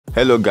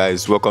Hello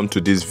guys, welcome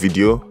to this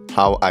video.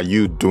 How are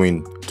you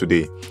doing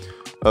today?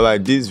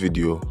 Alright, this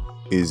video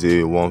is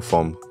a one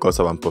from God's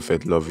servant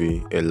prophet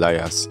Lovy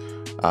Elias,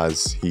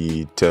 as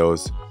he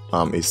tells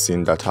a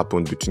scene that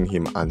happened between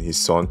him and his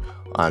son,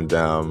 and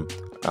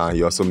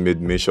he also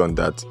made mention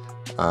that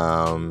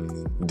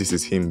this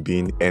is him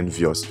being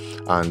envious.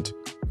 And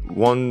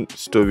one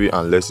story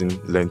and lesson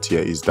learned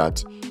here is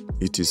that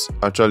it is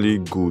actually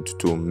good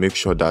to make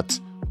sure that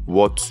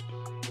what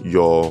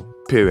your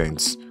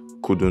parents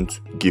couldn't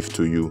give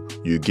to you,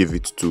 you give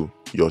it to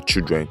your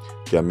children.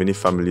 There are many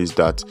families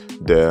that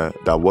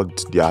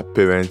what their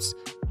parents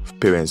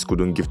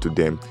couldn't give to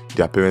them,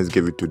 their parents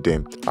gave it to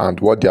them, and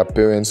what their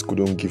parents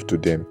couldn't give to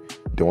them,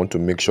 they want to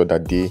make sure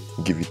that they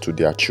give it to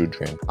their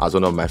children. As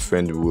one of my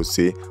friends will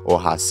say or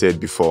has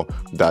said before,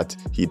 that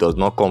he does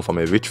not come from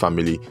a rich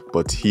family,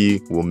 but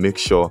he will make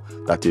sure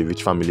that a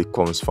rich family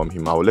comes from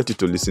him. I will let you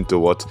to listen to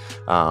what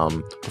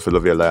Prophet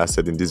Lovy Elias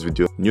said in this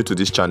video. New to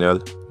this channel,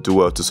 do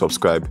well to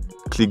subscribe,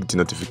 click the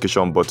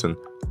notification button,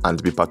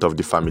 and be part of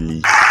the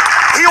family.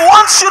 He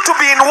wants you to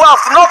be in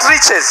wealth, not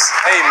riches.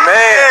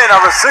 Amen. I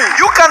receive.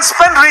 You can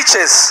spend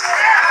riches.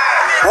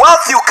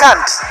 Wealth you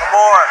can't.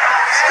 More.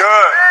 It's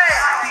good.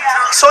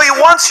 So he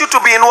wants you to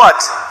be in what?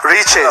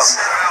 Riches.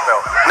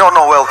 No,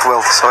 wealth.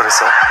 Sorry,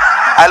 sir.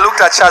 I looked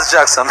at Charles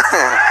Jackson.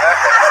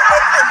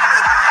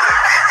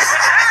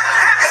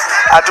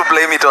 I had to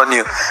blame it on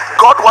you.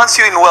 God wants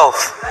you in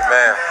wealth.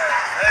 Amen.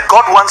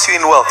 God wants you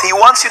in wealth. He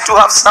wants you to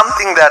have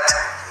something that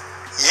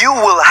you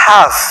will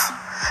have,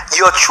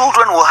 your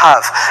children will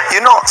have.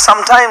 You know,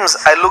 sometimes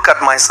I look at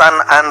my son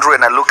Andrew,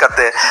 and I look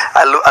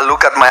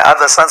at my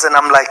other sons, and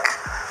I'm like,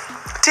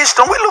 Tish,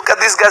 don't we look at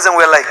these guys and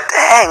we're like,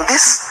 dang,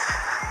 these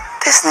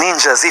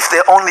ninjas, if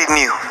they only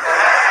knew.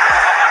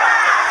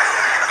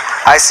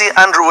 I see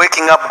Andrew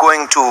waking up,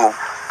 going to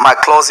my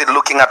closet,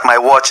 looking at my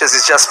watches.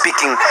 He's just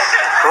picking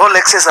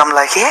Rolexes. I'm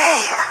like,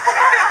 hey,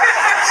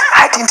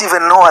 I didn't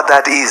even know what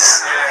that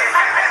is.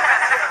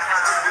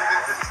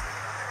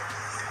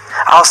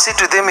 I'll sit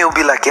with him, he'll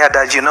be like, yeah,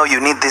 Dad, you know,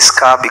 you need this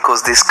car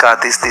because this car,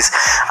 this.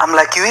 I'm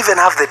like, you even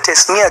have the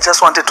test. Me, I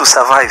just wanted to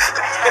survive.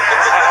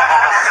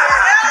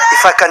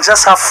 If I can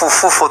just have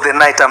fufu for the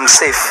night, I'm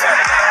safe.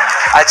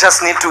 I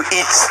just need to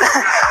eat.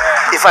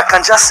 If I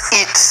can just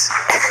eat,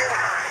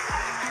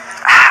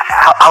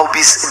 I'll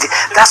be,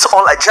 that's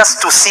all,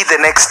 just to see the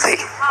next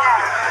day.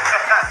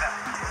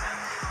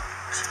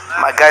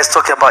 My guy's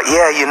talking about,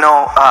 yeah, you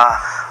know,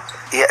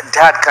 yeah,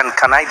 Dad,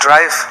 can I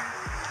drive?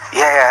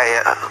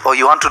 Yeah. Oh,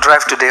 you want to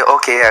drive today?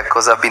 Okay, yeah,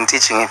 because I've been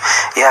teaching him.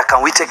 Yeah, can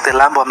we take the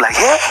Lambo? I'm like,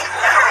 hey,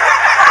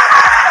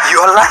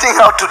 you're learning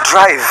how to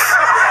drive.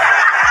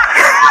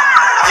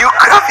 You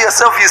grab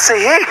yourself, you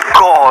say, hey,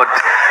 God,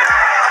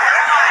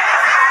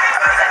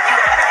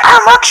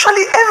 I'm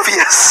actually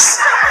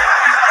envious.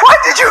 Why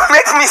did you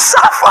make me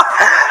suffer?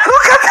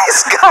 Look at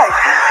this guy.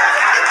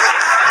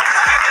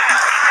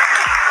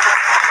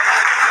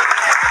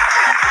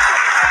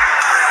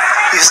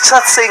 You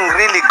start saying,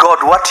 really,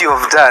 God, what you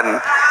have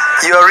done,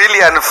 you're really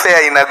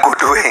unfair in a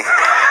good way.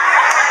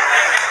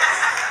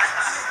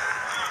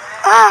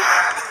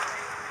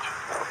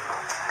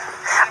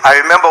 I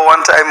remember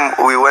one time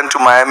we went to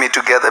Miami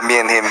together, me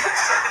and him,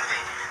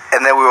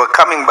 and then we were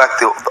coming back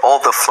to all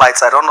the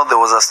flights. I don't know, there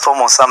was a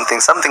storm or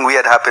something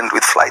weird happened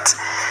with flights.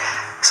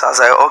 So I was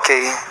like,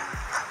 okay,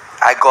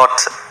 I got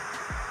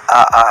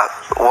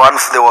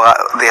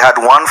they had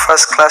one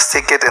first class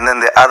ticket, and then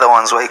the other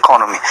ones were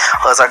economy.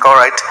 I was like, all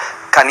right,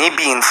 can he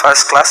be in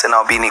first class and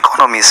I'll be in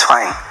economy? Is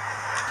fine.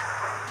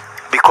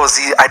 Because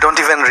I don't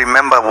even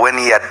remember when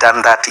he had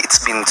done that. It's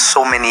been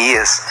so many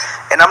years.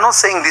 And I'm not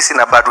saying this in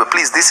a bad way.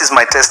 Please, this is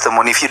my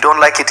testimony. If you don't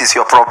like it, it's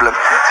your problem.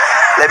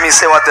 Let me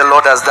say what the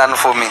Lord has done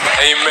for me.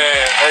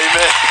 Amen.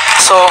 Amen.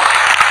 So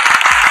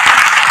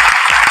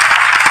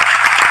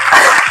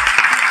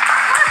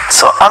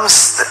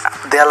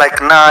they're like,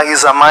 nah,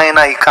 he's a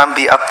minor. He can't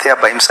be up there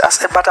by himself. I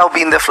said, but I'll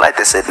be in the flight.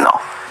 They said, no.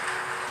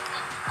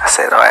 I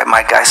said, all right,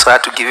 my guy. So I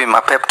had to give him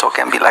a pep talk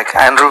and be like,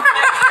 Andrew.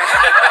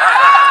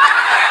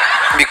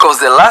 Because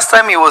the last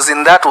time he was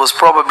in that was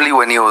probably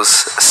when he was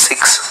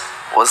 6.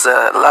 Was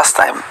the last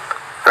time,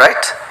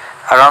 right?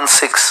 Around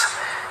 6.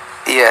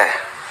 Yeah.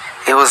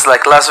 It was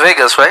like Las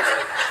Vegas, right?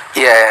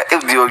 Yeah,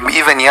 you were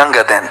even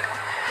younger then.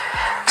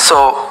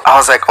 So I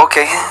was like,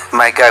 okay,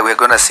 my guy, we're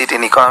going to sit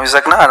in economy. He's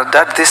like, no,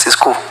 Dad, this is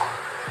cool.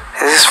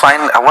 This is fine.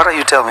 What are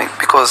you telling me?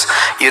 Because,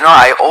 you know,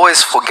 I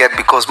always forget,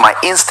 because my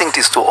instinct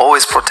is to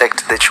always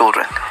protect the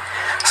children.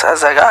 So I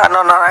was like,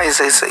 no,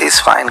 it's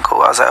fine,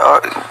 cool. I was like,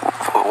 oh,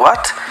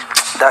 what?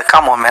 Dad,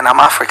 come on, man, I'm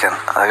African.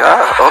 I'm like,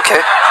 oh,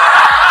 okay.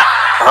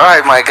 All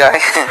right, my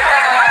guy.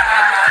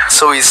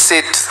 So we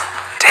sit.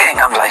 Dang,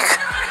 I'm like,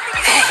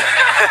 hey.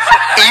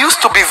 He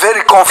used to be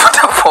very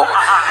comfortable.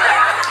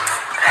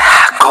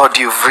 God,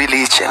 you've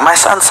really changed. My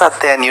son sat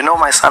there, and you know,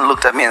 my son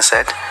looked at me and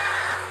said,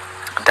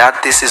 Dad,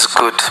 this is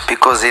good,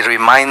 because it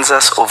reminds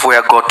us of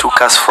where God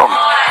took us from.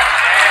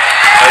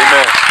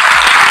 Amen.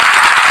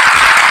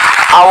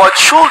 Our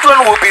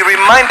children will be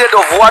reminded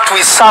of what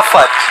we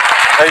suffered.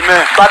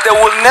 Amen. But they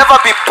will never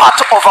be part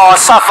of our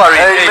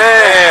suffering.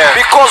 Amen.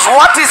 Because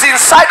what is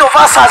inside of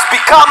us has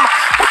become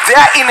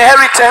their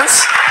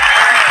inheritance,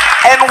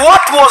 and what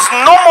was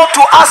normal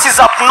to us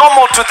is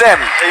abnormal to them.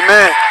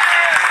 Amen.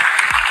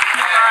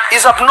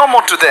 Is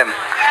abnormal to them.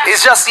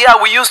 It's just, yeah,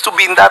 we used to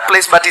be in that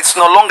place, but it's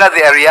no longer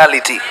their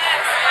reality.